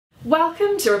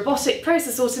Welcome to Robotic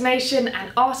Process Automation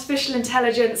and Artificial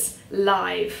Intelligence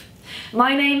Live.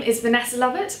 My name is Vanessa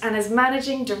Lovatt, and as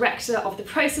Managing Director of the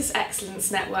Process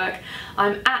Excellence Network,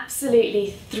 I'm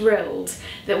absolutely thrilled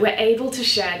that we're able to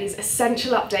share these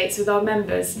essential updates with our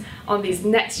members on these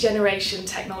next generation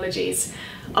technologies,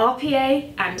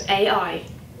 RPA and AI.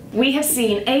 We have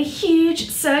seen a huge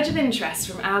surge of interest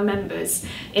from our members,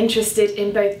 interested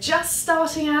in both just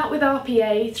starting out with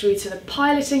RPA through to the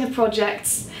piloting of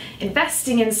projects,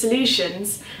 investing in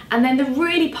solutions, and then the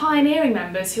really pioneering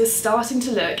members who are starting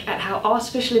to look at how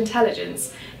artificial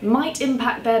intelligence might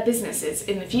impact their businesses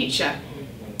in the future.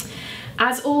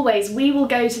 As always, we will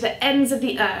go to the ends of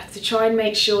the earth to try and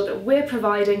make sure that we're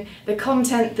providing the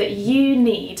content that you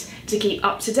need to keep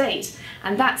up to date.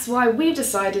 And that's why we've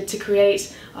decided to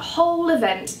create a whole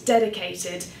event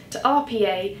dedicated to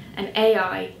RPA and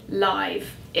AI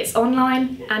Live. It's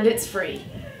online and it's free.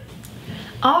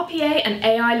 RPA and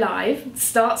AI Live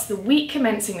starts the week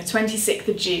commencing the 26th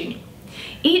of June.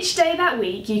 Each day that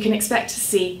week you can expect to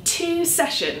see 2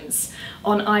 sessions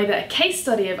on either a case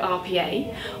study of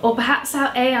RPA or perhaps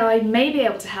how AI may be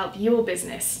able to help your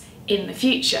business in the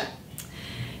future.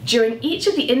 During each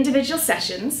of the individual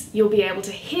sessions, you'll be able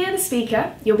to hear the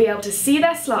speaker, you'll be able to see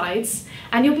their slides,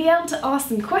 and you'll be able to ask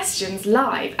them questions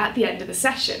live at the end of the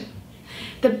session.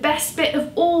 The best bit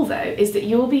of all, though, is that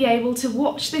you'll be able to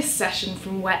watch this session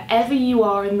from wherever you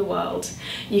are in the world.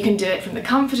 You can do it from the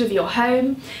comfort of your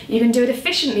home, you can do it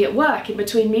efficiently at work in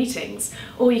between meetings,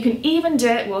 or you can even do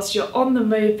it whilst you're on the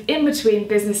move in between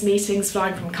business meetings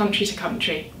flying from country to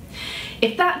country.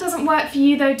 If that doesn't work for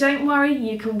you though, don't worry,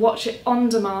 you can watch it on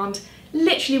demand,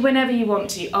 literally whenever you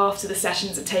want to after the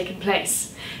sessions have taken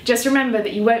place. Just remember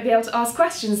that you won't be able to ask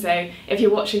questions though if you're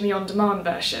watching the on-demand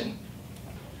version.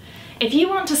 If you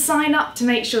want to sign up to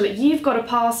make sure that you've got a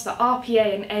pass for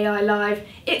RPA and AI Live,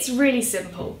 it's really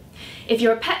simple. If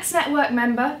you're a PEX Network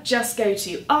member, just go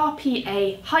to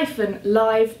rpa-live.com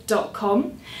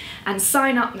and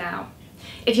sign up now.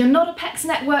 If you're not a PEX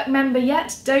Network member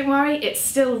yet, don't worry, it's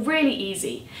still really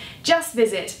easy. Just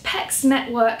visit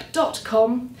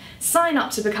pexnetwork.com, sign up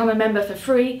to become a member for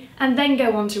free, and then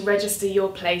go on to register your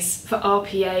place for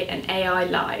RPA and AI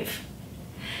Live.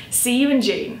 See you in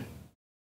June.